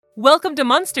Welcome to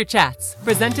Monster Chats,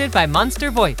 presented by Monster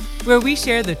VoIP, where we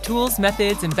share the tools,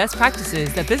 methods, and best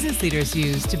practices that business leaders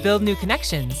use to build new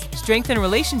connections, strengthen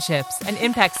relationships, and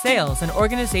impact sales in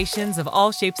organizations of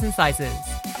all shapes and sizes.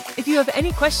 If you have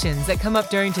any questions that come up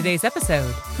during today's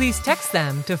episode, please text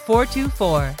them to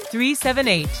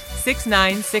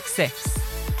 424-378-6966.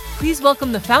 Please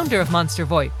welcome the founder of Monster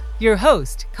VoIP, your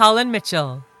host, Colin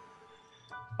Mitchell.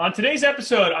 On today's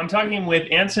episode, I'm talking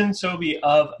with Anson Sobey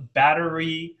of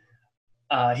Battery.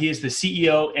 He is the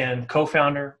CEO and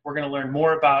co-founder. We're going to learn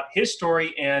more about his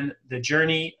story and the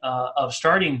journey of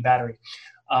starting Battery.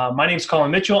 My name is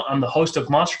Colin Mitchell. I'm the host of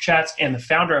Monster Chats and the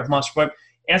founder of Monster VoIP.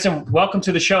 Anson, welcome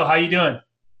to the show. How are you doing?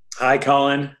 Hi,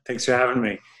 Colin. Thanks for having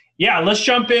me. Yeah, let's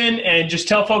jump in and just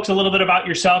tell folks a little bit about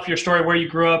yourself, your story, where you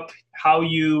grew up, how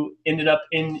you ended up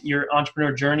in your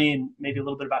entrepreneur journey, and maybe a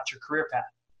little bit about your career path.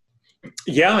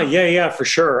 Yeah, for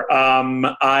sure.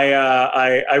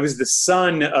 I was the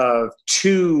son of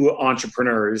two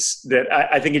entrepreneurs that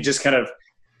I think it just kind of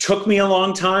took me a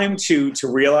long time to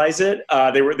realize it.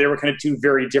 They were kind of two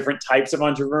very different types of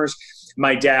entrepreneurs.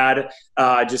 My dad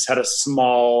just had a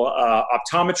small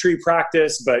optometry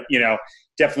practice, but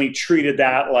definitely treated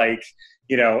that like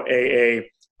a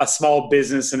small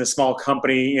business and a small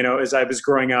company. As I was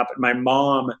growing up, my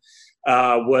mom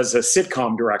was a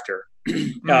sitcom director.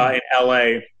 In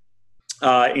LA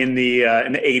in the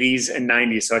 80s and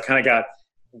 90s. So I kind of got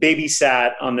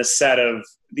babysat on the set of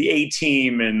the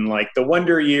A-Team and like the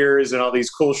Wonder Years and all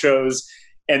these cool shows.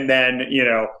 And then,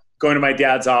 going to my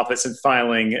dad's office and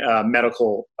filing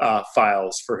medical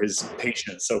files for his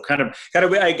patients. So kind of,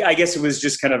 I guess it was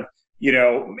just kind of,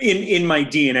 in my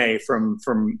DNA from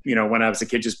when I was a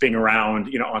kid, just being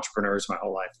around, entrepreneurs my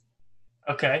whole life.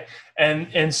 Okay.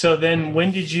 And so then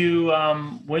when did you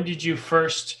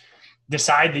first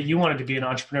decide that you wanted to be an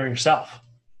entrepreneur yourself?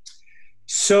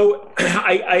 So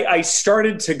I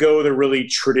started to go the really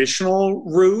traditional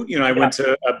route. I went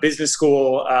to a business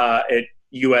school at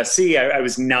USC. I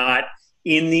was not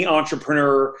in the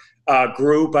entrepreneur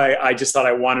group. I just thought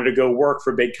I wanted to go work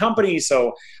for big companies.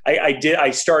 So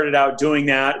I started out doing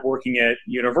that, working at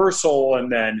Universal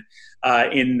and then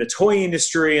in the toy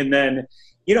industry. And then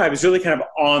I was really kind of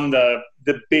on the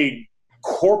big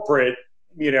corporate,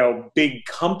 big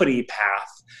company path.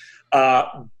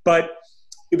 But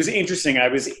it was interesting. I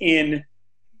was in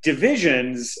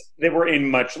divisions that were in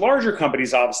much larger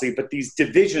companies, obviously, but these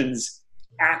divisions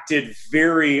acted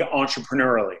very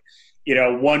entrepreneurially.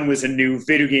 One was a new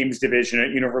video games division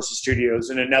at Universal Studios,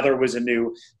 and another was a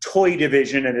new toy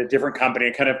division at a different company.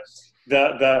 And kind of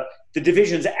the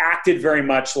divisions acted very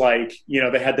much like,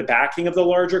 they had the backing of the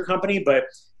larger company, but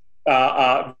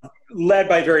led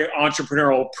by very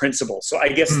entrepreneurial principles. So I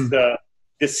guess the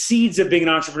seeds of being an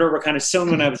entrepreneur were kind of sown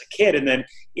when I was a kid. And then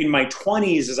in my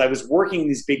 20s, as I was working in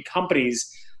these big companies,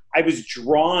 I was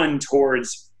drawn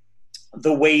towards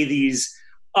the way these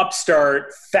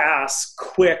upstart, fast,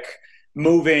 quick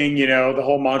moving, the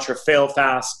whole mantra, fail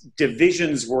fast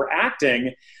divisions were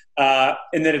acting.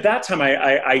 And then at that time,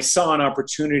 I saw an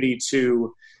opportunity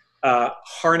to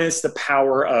harness the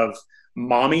power of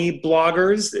mommy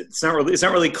bloggers. It's not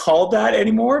really called that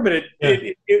anymore, but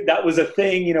that was a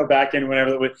thing, back in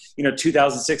whenever it was,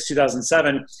 2006,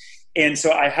 2007. And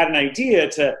so I had an idea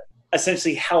to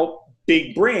essentially help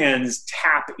big brands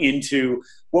tap into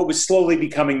what was slowly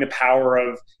becoming the power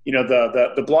of,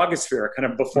 the blogosphere, kind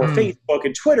of before Facebook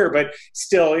and Twitter, but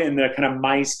still in the kind of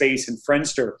MySpace and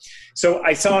Friendster. So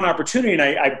I saw an opportunity and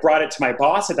I brought it to my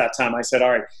boss at that time. I said,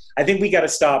 all right, I think we got to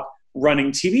stop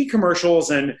running TV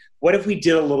commercials. And what if we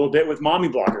did a little bit with mommy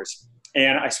bloggers?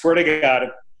 And I swear to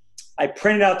God, I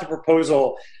printed out the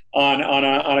proposal on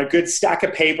a good stack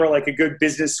of paper, like a good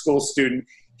business school student.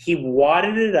 He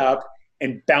wadded it up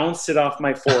and bounced it off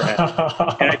my forehead.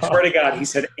 And I swear to God, he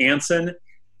said, Anson,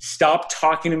 stop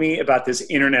talking to me about this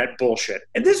internet bullshit.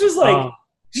 And this was like,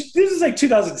 this is like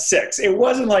 2006. It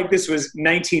wasn't like this was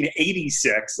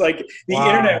 1986. Like the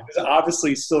internet was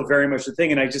obviously still very much a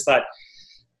thing. And I just thought,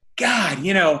 God,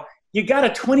 you got a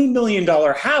 $20 million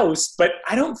house, but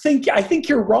I think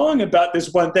you're wrong about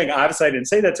this one thing. Obviously, I didn't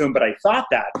say that to him, but I thought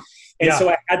that. And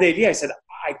so I had the idea. I said,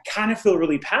 I kind of feel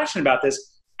really passionate about this.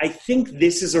 I think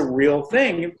this is a real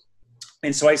thing.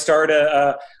 And so I started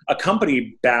a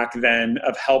company back then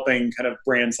of helping kind of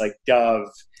brands like Dove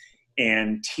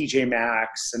and TJ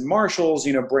Maxx and Marshalls,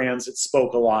 brands that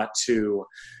spoke a lot to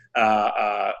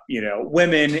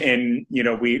women, and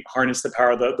we harnessed the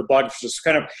power of the blog. Just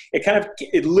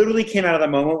it literally came out of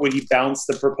that moment when he bounced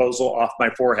the proposal off my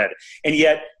forehead. And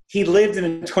yet he lived in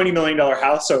a $20 million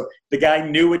house, so the guy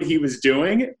knew what he was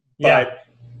doing. But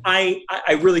I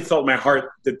really felt in my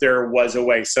heart that there was a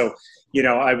way. So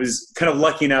I was kind of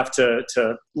lucky enough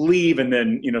to leave and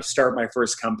then, start my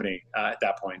first company at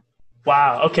that point.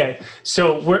 Wow. Okay.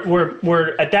 So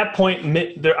we're at that point,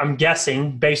 I'm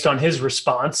guessing based on his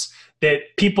response that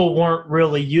people weren't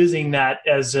really using that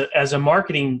as a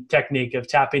marketing technique of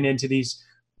tapping into these,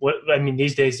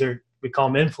 these days we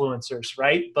call them influencers,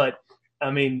 right? But I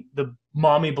mean, the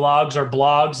mommy blogs or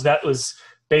blogs, that was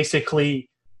basically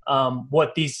they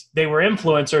were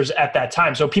influencers at that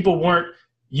time. So people weren't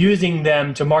using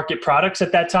them to market products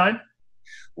at that time.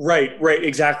 Right,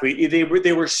 exactly.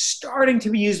 They were starting to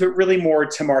be used, but really more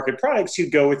to market products.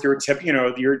 You'd go with your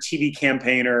your TV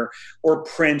campaign or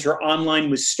print or online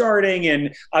was starting,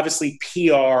 and obviously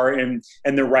PR and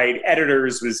the right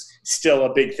editors was still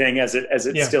a big thing as it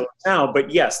still is now.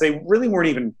 But yes, they really weren't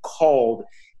even called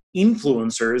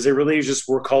influencers. They really just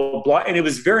were called blog, and it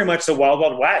was very much the wild,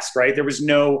 wild west, right? There was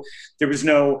no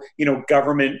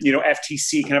government,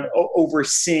 FTC kind of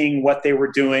overseeing what they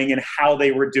were doing and how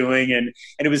they were doing, and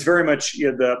it was very much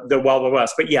the wild, wild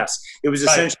west. But yes, it was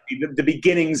essentially the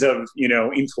beginnings of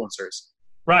influencers.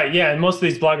 Right. Yeah, and most of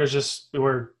these bloggers just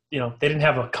were they didn't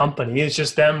have a company. It's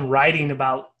just them writing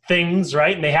about things,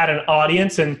 right? And they had an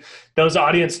audience, and those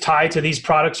audience tied to these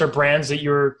products or brands that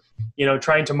you're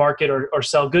trying to market or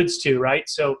sell goods to, right?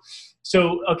 So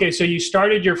okay, so you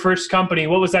started your first company.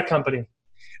 What was that company?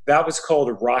 That was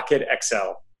called Rocket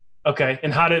XL. Okay,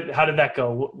 and how did that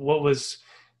go? What was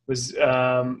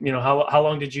how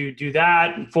long did you do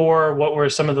that for? What were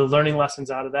some of the learning lessons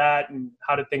out of that, and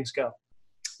how did things go?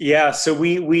 Yeah, so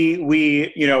we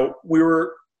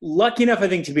were lucky enough, I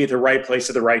think, to be at the right place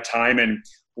at the right time and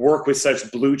work with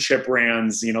such blue chip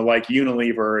brands, like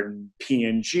Unilever and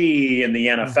P&G and the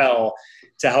NFL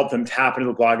to help them tap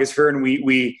into the blogosphere. And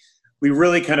we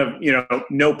really kind of,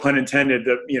 no pun intended,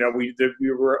 that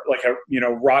we were like a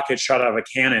rocket shot out of a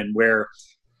cannon, where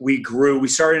we grew. We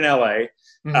started in LA,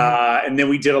 and then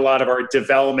we did a lot of our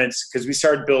developments because we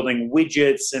started building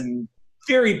widgets and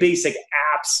very basic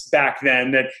apps back then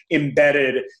that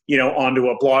embedded, onto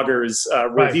a blogger's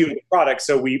review of the product.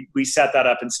 So we set that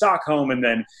up in Stockholm, and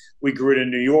then we grew it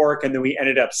in New York, and then we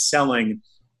ended up selling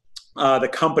the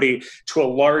company to a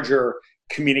larger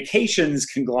communications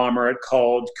conglomerate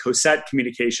called Cosette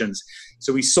Communications.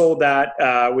 So we sold that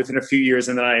within a few years,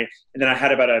 and then I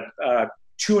had about a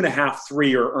 2.5-3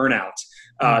 year earnout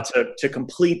to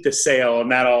complete the sale,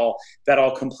 and that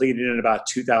all completed in about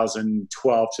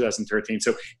 2012, 2013.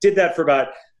 So did that for about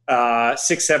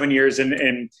 6-7 years,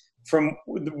 and from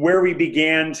where we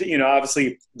began to,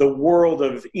 obviously the world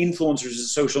of influencers and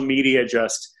social media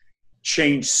just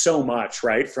changed so much,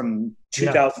 right? From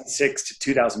 2006 to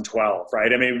 2012,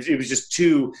 right? I mean, it was just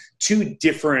two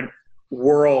different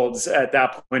worlds at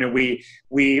that point, and we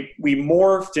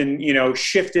morphed and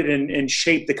shifted and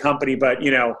shaped the company, but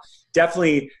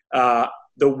definitely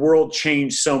the world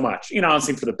changed so much,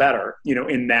 honestly for the better,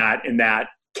 in that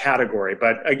category.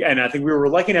 But again, I think we were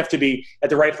lucky enough to be at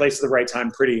the right place at the right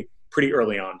time pretty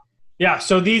early on. Yeah.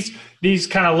 So these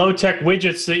kind of low tech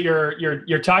widgets that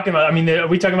you're talking about, I mean, are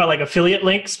we talking about like affiliate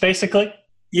links basically?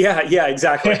 Yeah,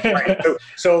 exactly. Right.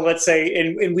 So let's say,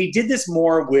 and we did this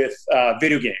more with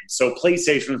video games. So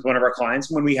PlayStation was one of our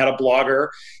clients. When we had a blogger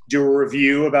do a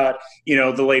review about,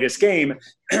 the latest game,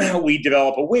 we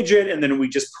develop a widget, and then we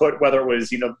just put, whether it was,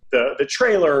 the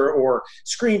trailer or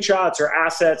screenshots or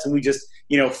assets, and we just,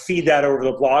 feed that over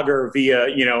the blogger via,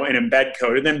 an embed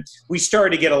code. And then we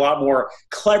started to get a lot more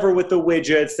clever with the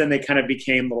widgets. Then they kind of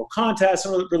became little contests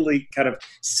and really kind of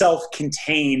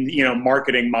self-contained,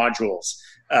 marketing modules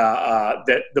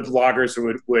that the bloggers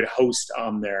would host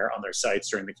on their sites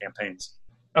during the campaigns.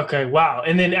 Okay, wow.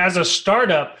 And then as a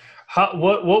startup,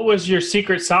 what was your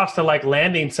secret sauce to like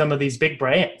landing some of these big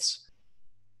brands?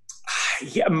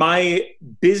 Yeah, my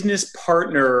business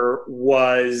partner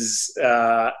was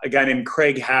a guy named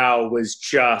Craig Howe. Was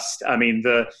just, I mean,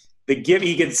 the gift.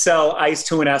 He could sell ice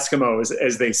to an Eskimo,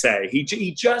 as they say.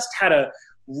 He just had a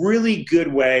really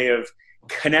good way of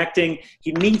connecting.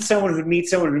 He'd meet someone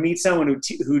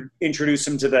who'd introduce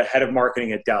him to the head of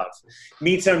marketing at Dove.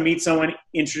 Meet someone,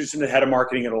 introduce him to the head of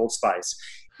marketing at Old Spice.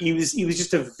 He was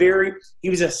just he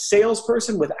was a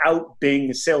salesperson without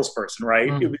being a salesperson, right?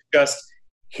 Mm. It was just,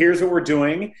 here's what we're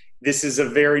doing. This is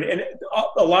and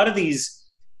a lot of these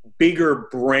bigger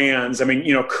brands, I mean,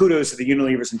 kudos to the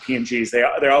Unilevers and P&Gs.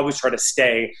 They always try to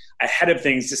stay ahead of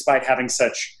things despite having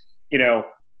such,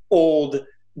 old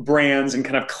brands and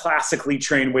kind of classically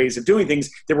trained ways of doing things.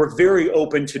 They were very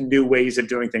open to new ways of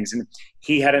doing things. And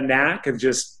he had a knack of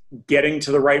just getting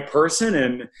to the right person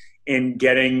and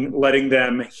letting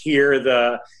them hear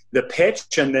the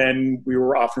pitch. And then we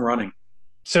were off and running.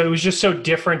 So it was just so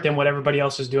different than what everybody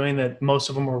else was doing that most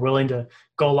of them were willing to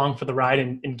go along for the ride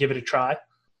and give it a try.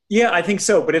 Yeah, I think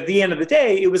so. But at the end of the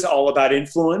day, it was all about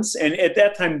influence. And at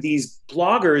that time, these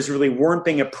bloggers really weren't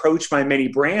being approached by many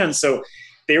brands. So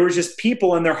they were just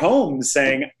people in their homes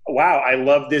saying, wow, I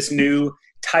love this new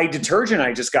Tide detergent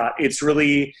I just got. So it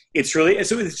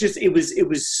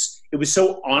was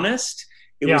so honest.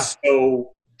 It was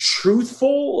so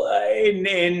truthful.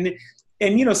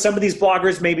 And, you know, some of these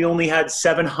bloggers maybe only had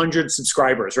 700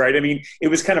 subscribers, right? I mean, it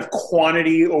was kind of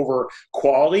quantity over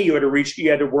quality. You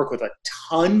had to work with a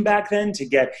ton back then to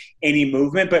get any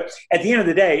movement. But at the end of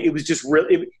the day, it was just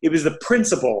it was the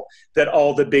principle that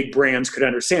all the big brands could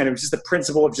understand. It was just the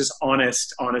principle of just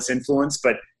honest influence,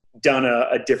 but done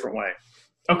a different way.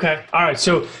 Okay. All right.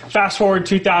 So fast forward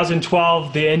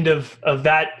 2012, the end of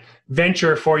that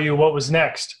venture for you. What was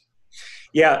next?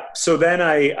 Yeah. So then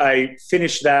I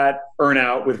finished that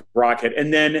earnout with Rocket.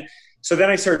 And then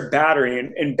I started Battery,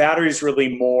 and Battery is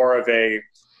really more of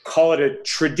call it a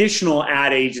traditional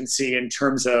ad agency in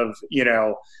terms of, you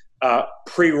know,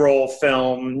 pre-roll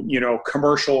film, you know,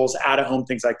 commercials, out-of-home,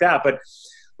 things like that. But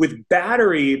with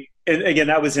Battery, and again,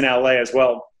 that was in LA as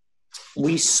well,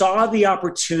 we saw the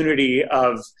opportunity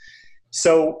of,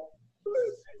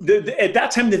 at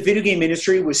that time, the video game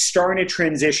industry was starting to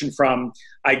transition from,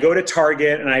 I go to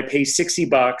Target and I pay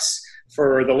 $60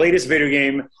 for the latest video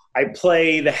game. I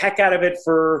play the heck out of it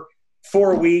for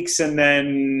 4 weeks, and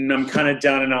then I'm kind of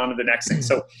done and on to the next thing.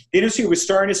 So the industry was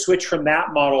starting to switch from that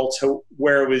model to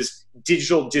where it was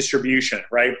digital distribution,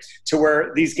 right? To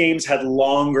where these games had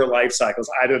longer life cycles.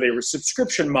 Either they were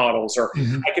subscription models, or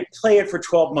I could play it for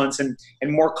 12 months and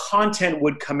more content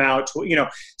would come out. You know,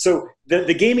 so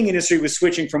the gaming industry was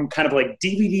switching from kind of like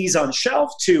DVDs on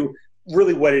shelf to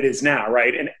really what it is now,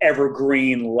 right? An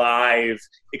evergreen live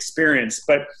experience.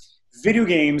 But video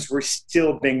games were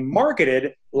still being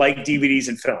marketed like DVDs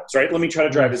and films, right? Let me try to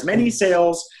drive as many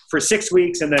sales for 6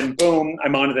 weeks, and then boom,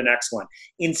 I'm on to the next one.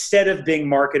 Instead of being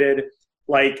marketed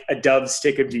like a Dove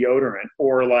stick of deodorant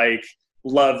or like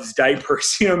Love's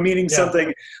diapers, you know, meaning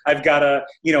something I've got to,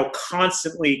 you know,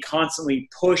 constantly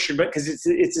push, because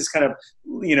it's this kind of,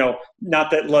 you know,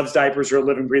 not that Love's diapers are a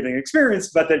living, breathing experience,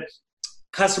 but that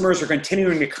customers are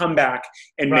continuing to come back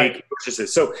and make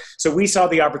purchases. So we saw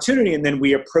the opportunity, and then I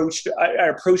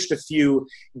approached a few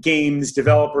games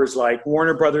developers like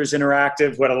Warner Brothers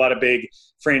Interactive, who had a lot of big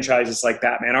franchises like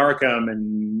Batman Arkham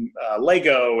and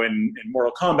Lego and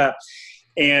Mortal Kombat.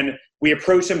 And we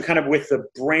approached them kind of with the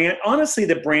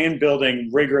brand building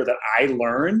rigor that I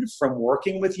learned from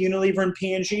working with Unilever and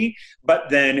P&G, but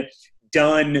then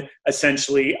done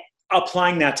essentially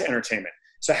applying that to entertainment.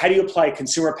 So how do you apply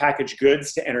consumer packaged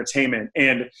goods to entertainment?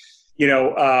 And, you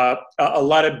know, a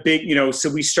lot of big, you know,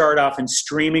 so we started off in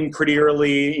streaming pretty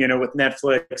early, you know, with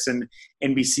Netflix and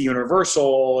NBC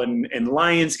Universal and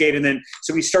Lionsgate. And then,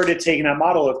 so we started taking that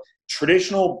model of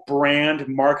traditional brand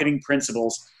marketing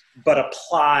principles, but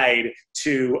applied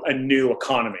to a new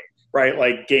economy, right?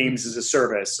 Like games as a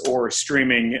service or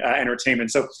streaming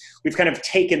entertainment. So we've kind of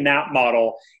taken that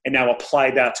model and now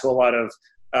applied that to a lot of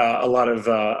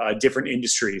different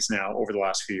industries now over the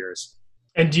last few years.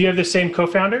 And do you have the same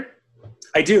co-founder?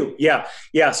 I do. Yeah.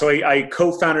 So I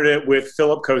co-founded it with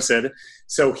Philip Kosid.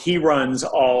 So he runs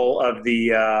all of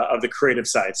the creative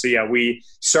side. So yeah, we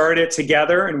started it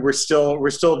together, and we're still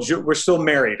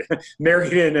married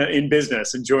in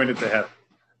business and joined at the hip.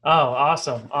 Oh,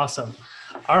 awesome.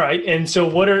 All right. And so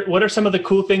what are some of the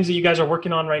cool things that you guys are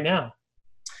working on right now?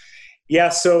 Yeah,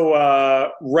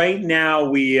 so right now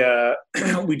we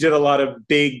did a lot of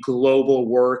big global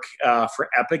work for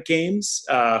Epic Games,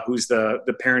 who's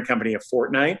the parent company of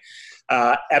Fortnite.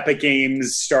 Epic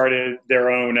Games started their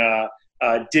own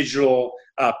digital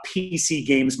PC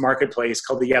games marketplace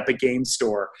called the Epic Games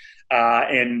Store,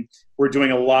 and we're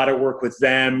doing a lot of work with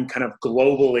them, kind of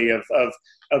globally,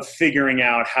 of figuring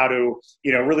out how to,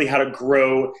 you know, really how to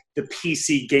grow the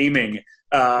PC gaming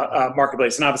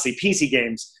marketplace, and obviously PC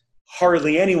games.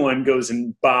 Hardly anyone goes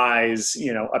and buys,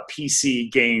 you know, a PC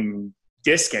game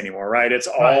disc anymore, right? It's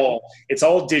all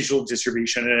digital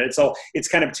distribution, and it's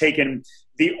kind of taken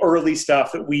the early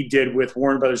stuff that we did with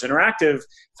Warner Brothers Interactive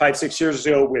 5-6 years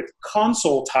ago with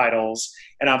console titles,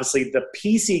 and obviously the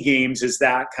PC games is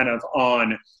that kind of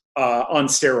on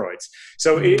steroids.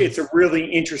 So it's a really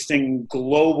interesting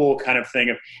global kind of thing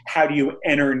of how do you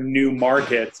enter new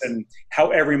markets and how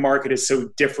every market is so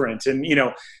different. And, you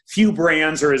know, few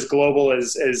brands are as global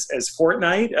as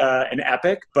Fortnite and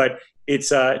Epic, but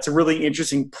it's a really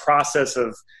interesting process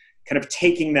of kind of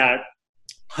taking that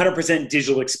 100%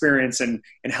 digital experience and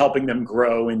helping them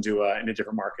grow into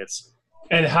different markets.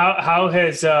 And how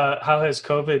has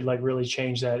COVID like really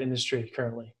changed that industry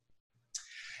currently?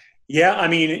 Yeah, I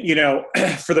mean,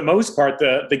 for the most part,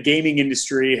 the gaming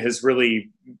industry has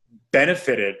really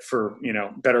benefited for,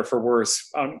 better for worse,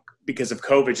 because of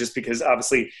COVID, just because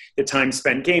obviously the time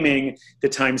spent gaming, the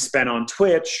time spent on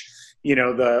Twitch,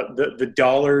 the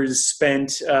dollars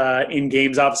spent in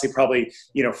games, obviously probably,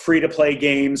 free to play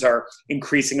games are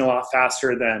increasing a lot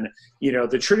faster than,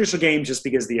 the traditional games, just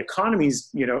because the economy's,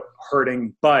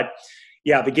 hurting. But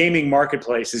yeah, the gaming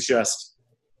marketplace is just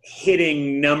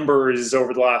hitting numbers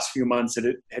over the last few months that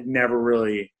it had never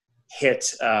really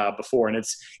hit before. And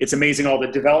it's amazing, all the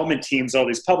development teams, all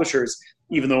these publishers,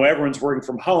 even though everyone's working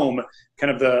from home,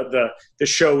 kind of the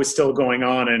show is still going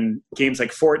on, and games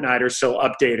like Fortnite are still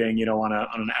updating, on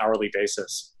an hourly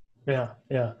basis. Yeah.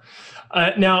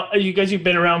 Now, you've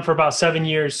been around for about 7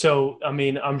 years. So, I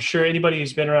mean, I'm sure anybody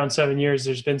who's been around 7 years,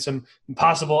 there's been some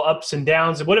possible ups and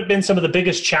downs. What have been some of the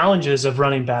biggest challenges of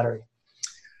running Battery?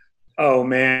 Oh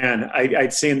man,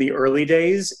 I'd say in the early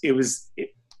days,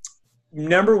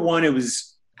 number one, it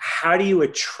was how do you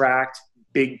attract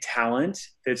big talent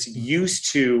that's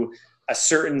used to a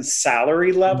certain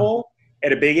salary level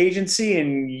at a big agency,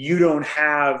 and you don't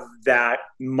have that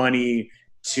money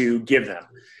to give them.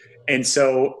 And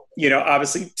so,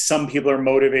 obviously some people are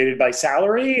motivated by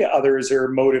salary, others are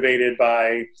motivated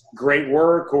by great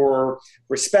work or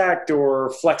respect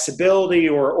or flexibility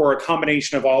or a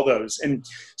combination of all those. And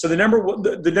so the number,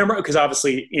 because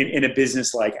obviously in a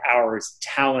business like ours,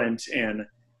 talent and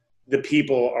the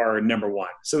people are number one.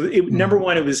 So number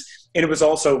one, it was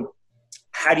also,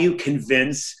 how do you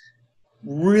convince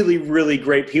really, really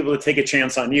great people to take a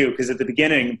chance on you? Because at the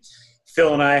beginning,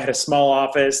 Phil and I had a small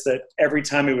office that every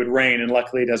time it would rain, and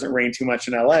luckily it doesn't rain too much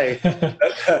in LA,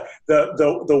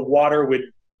 the water would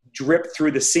drip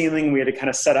through the ceiling. We had to kind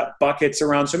of set up buckets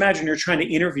around. So imagine you're trying to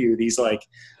interview these like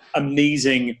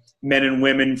amazing men and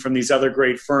women from these other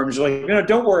great firms. You're like, no,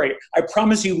 don't worry. I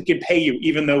promise you we can pay you,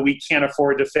 even though we can't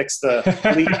afford to fix the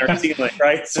leak in our ceiling,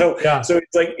 right? So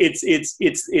it's like,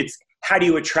 it's how do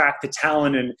you attract the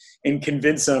talent and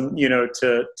convince them,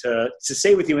 to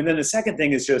stay with you? And then the second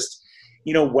thing is just,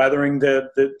 weathering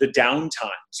the down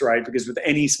times, right? Because with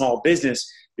any small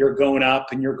business, you're going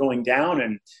up and you're going down.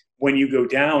 And when you go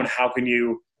down, how can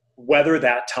you weather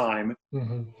that time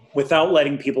without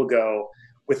letting people go,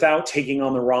 without taking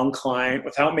on the wrong client,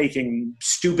 without making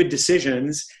stupid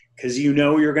decisions, because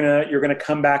you're gonna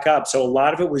come back up. So a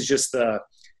lot of it was just the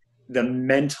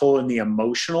mental and the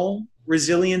emotional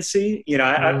resiliency.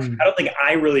 I don't think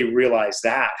I really realized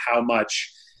that, how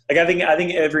much. Like I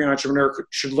think every entrepreneur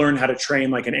should learn how to train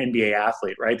like an NBA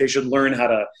athlete, right? They should learn how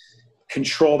to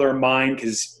control their mind,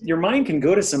 because your mind can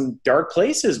go to some dark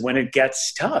places when it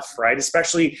gets tough, right?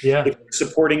 Especially if you're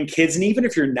supporting kids, and even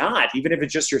if you're not, even if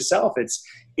it's just yourself,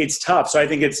 it's tough. So I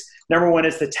think it's number one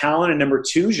is the talent, and number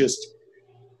two, just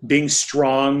being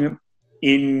strong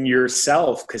in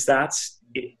yourself, because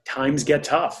times get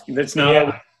tough. It's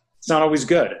not always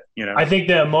good, I think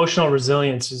the emotional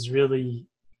resilience is really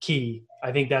key.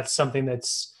 I think that's something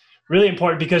that's really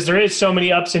important, because there is so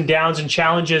many ups and downs and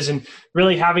challenges, and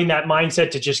really having that mindset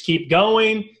to just keep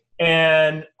going.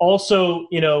 And also,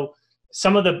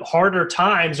 some of the harder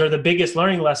times are the biggest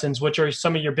learning lessons, which are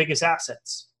some of your biggest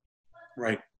assets.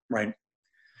 Right.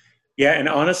 Yeah. And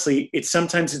honestly,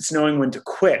 sometimes it's knowing when to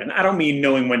quit. And I don't mean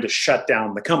knowing when to shut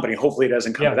down the company. Hopefully it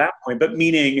doesn't come to that point, but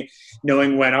meaning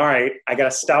knowing when, all right, I got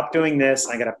to stop doing this.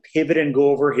 I got to pivot and go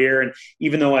over here. And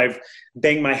even though I've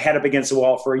banged my head up against the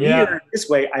wall for a year this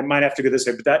way, I might have to go this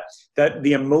way. But that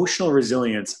the emotional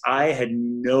resilience, I had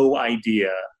no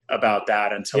idea about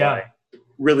that until I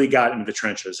really got into the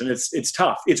trenches. And it's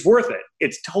tough. It's worth it.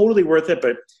 It's totally worth it,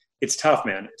 but it's tough,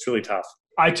 man. It's really tough.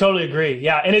 I totally agree.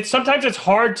 Yeah. And sometimes it's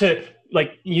hard to,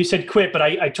 like you said, quit, but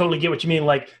I totally get what you mean.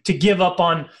 Like to give up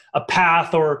on a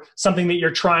path or something that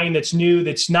you're trying that's new,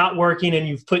 that's not working, and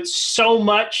you've put so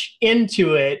much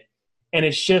into it and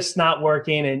it's just not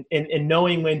working, and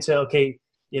knowing when to,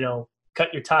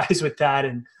 cut your ties with that.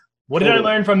 And what did I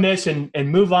learn from this, and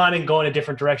move on and go in a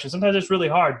different direction. Sometimes it's really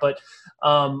hard, but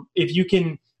if you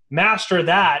can master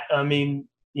that, I mean,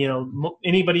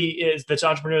 anybody that's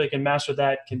entrepreneurial can master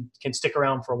that, can stick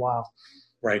around for a while.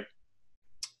 Right.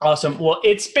 Awesome. Well,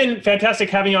 it's been fantastic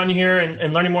having you on here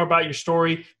and learning more about your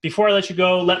story. Before I let you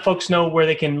go, let folks know where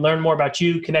they can learn more about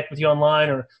you, connect with you online,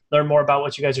 or learn more about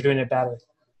what you guys are doing at Battery.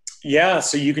 Yeah.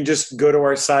 So you can just go to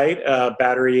our site,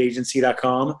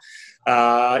 batteryagency.com.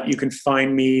 You can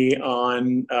find me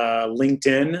on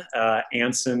LinkedIn,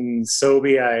 Anson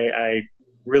Sobey. I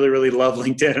really, really love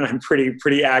LinkedIn, and I'm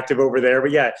pretty active over there. But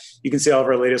yeah, you can see all of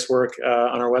our latest work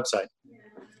on our website.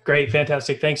 Great.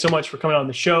 Fantastic. Thanks so much for coming on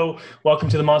the show. Welcome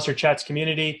to the Monster Chats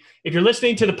community. If you're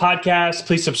listening to the podcast,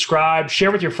 please subscribe,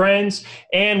 share with your friends,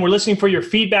 and we're listening for your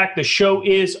feedback. The show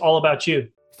is all about you.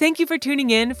 Thank you for tuning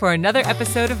in for another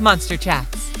episode of Monster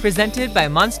Chats, presented by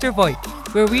Monster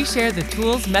VoIP, where we share the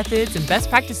tools, methods, and best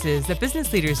practices that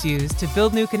business leaders use to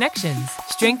build new connections,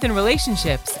 strengthen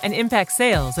relationships, and impact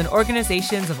sales in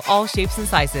organizations of all shapes and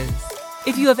sizes.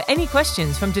 If you have any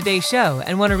questions from today's show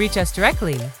and want to reach us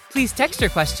directly, please text your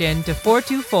question to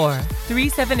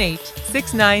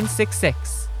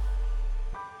 424-378-6966.